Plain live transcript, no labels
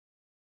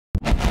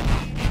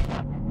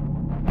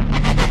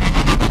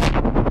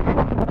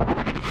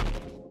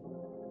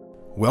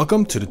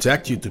Welcome to the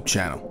TACT YouTube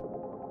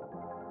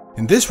channel.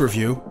 In this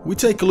review, we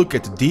take a look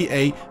at the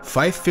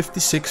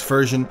DA556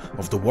 version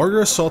of the Warrior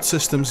Assault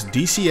Systems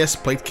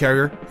DCS plate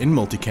carrier in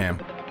multicam.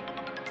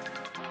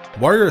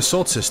 Warrior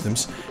Assault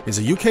Systems is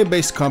a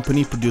UK-based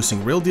company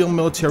producing real-deal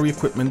military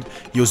equipment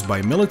used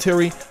by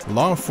military,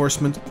 law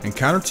enforcement and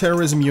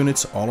counter-terrorism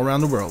units all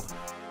around the world.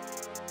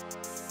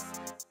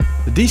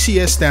 The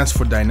DCS stands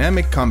for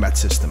Dynamic Combat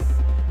System,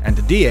 and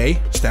the DA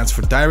stands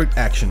for Direct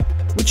Action,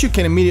 which you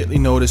can immediately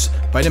notice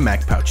by the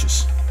mag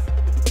pouches.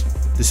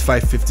 This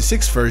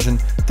 556 version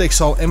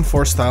takes all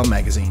M4 style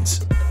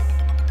magazines.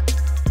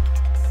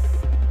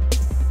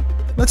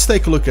 Let's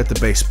take a look at the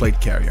base plate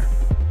carrier.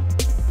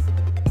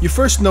 You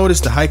first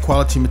notice the high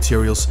quality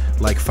materials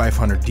like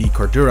 500D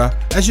Cordura,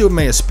 as you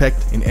may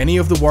expect in any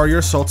of the Warrior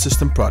Assault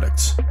System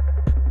products.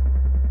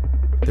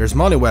 There's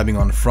moly webbing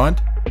on the front,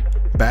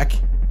 back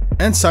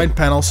and side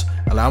panels,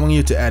 allowing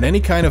you to add any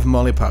kind of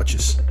moly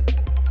pouches.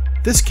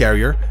 This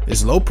carrier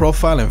is low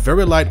profile and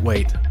very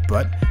lightweight,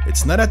 but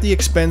it's not at the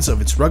expense of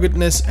its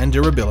ruggedness and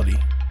durability.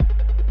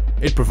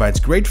 It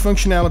provides great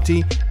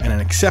functionality and an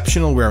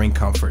exceptional wearing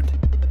comfort.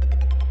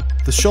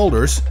 The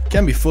shoulders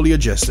can be fully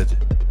adjusted,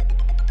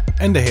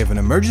 and they have an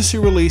emergency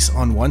release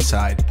on one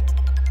side.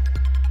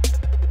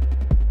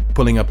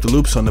 Pulling up the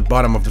loops on the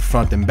bottom of the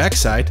front and back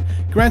side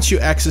grants you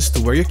access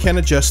to where you can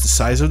adjust the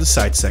size of the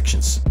side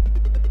sections.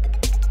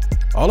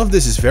 All of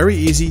this is very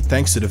easy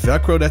thanks to the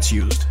Velcro that's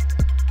used.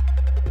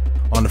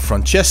 On the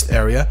front chest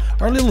area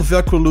are little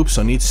Velcro loops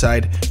on each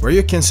side where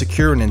you can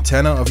secure an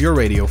antenna of your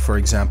radio, for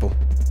example.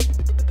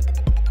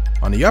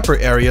 On the upper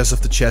areas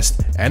of the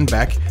chest and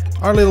back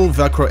are little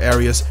Velcro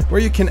areas where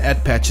you can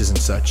add patches and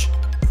such.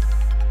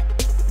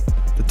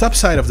 The top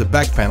side of the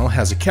back panel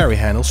has a carry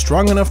handle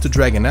strong enough to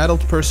drag an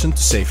adult person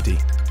to safety.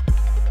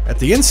 At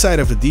the inside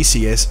of the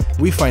DCS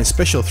we find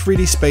special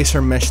 3D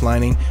spacer mesh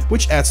lining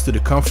which adds to the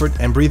comfort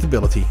and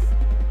breathability.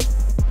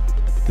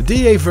 The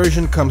DA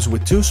version comes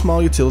with 2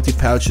 small utility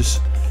pouches,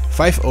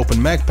 5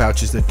 open mag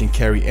pouches that can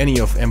carry any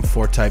of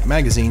M4 type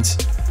magazines,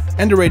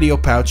 and a radio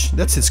pouch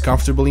that sits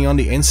comfortably on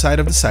the inside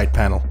of the side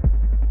panel.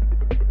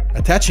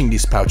 Attaching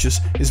these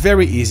pouches is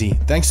very easy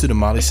thanks to the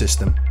moly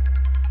system.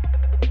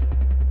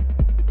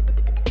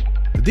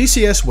 The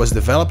DCS was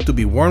developed to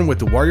be worn with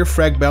the Warrior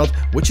frag belt,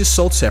 which is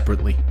sold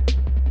separately.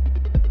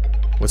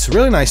 What's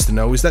really nice to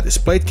know is that this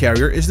plate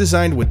carrier is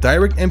designed with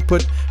direct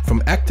input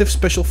from active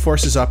Special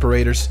Forces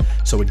operators,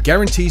 so it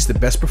guarantees the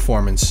best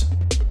performance.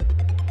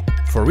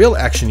 For real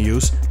action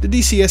use, the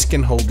DCS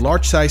can hold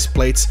large size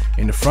plates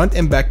in the front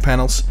and back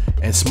panels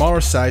and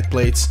smaller side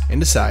plates in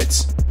the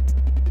sides.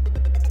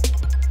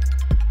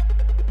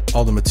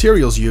 All the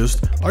materials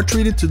used are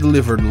treated to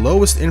deliver the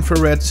lowest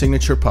infrared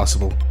signature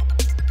possible.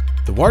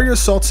 The Warrior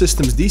Assault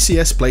Systems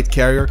DCS plate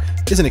carrier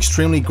is an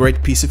extremely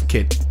great piece of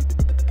kit.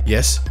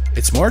 Yes,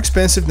 it's more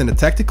expensive than the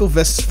tactical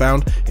vests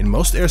found in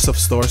most airsoft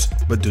stores,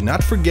 but do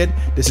not forget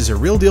this is a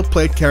real deal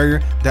plate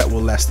carrier that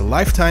will last a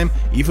lifetime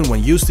even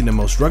when used in the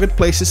most rugged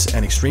places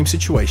and extreme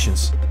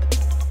situations.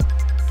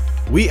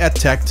 We at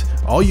TACT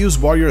all use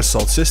Warrior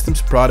Assault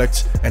Systems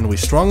products and we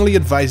strongly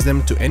advise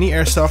them to any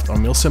airsoft or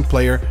milsim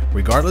player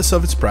regardless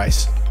of its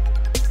price.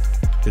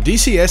 The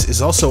DCS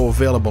is also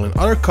available in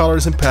other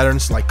colors and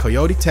patterns like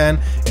Coyote Tan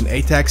and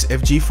ATAX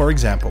FG, for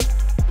example.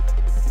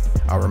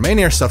 Our main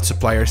airsoft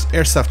suppliers,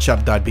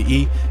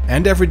 airsoftshop.be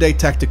and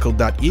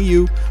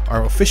everydaytactical.eu,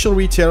 are official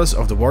retailers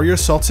of the Warrior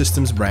Assault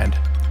Systems brand,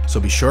 so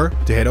be sure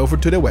to head over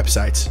to their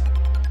websites.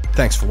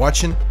 Thanks for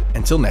watching,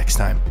 until next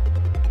time.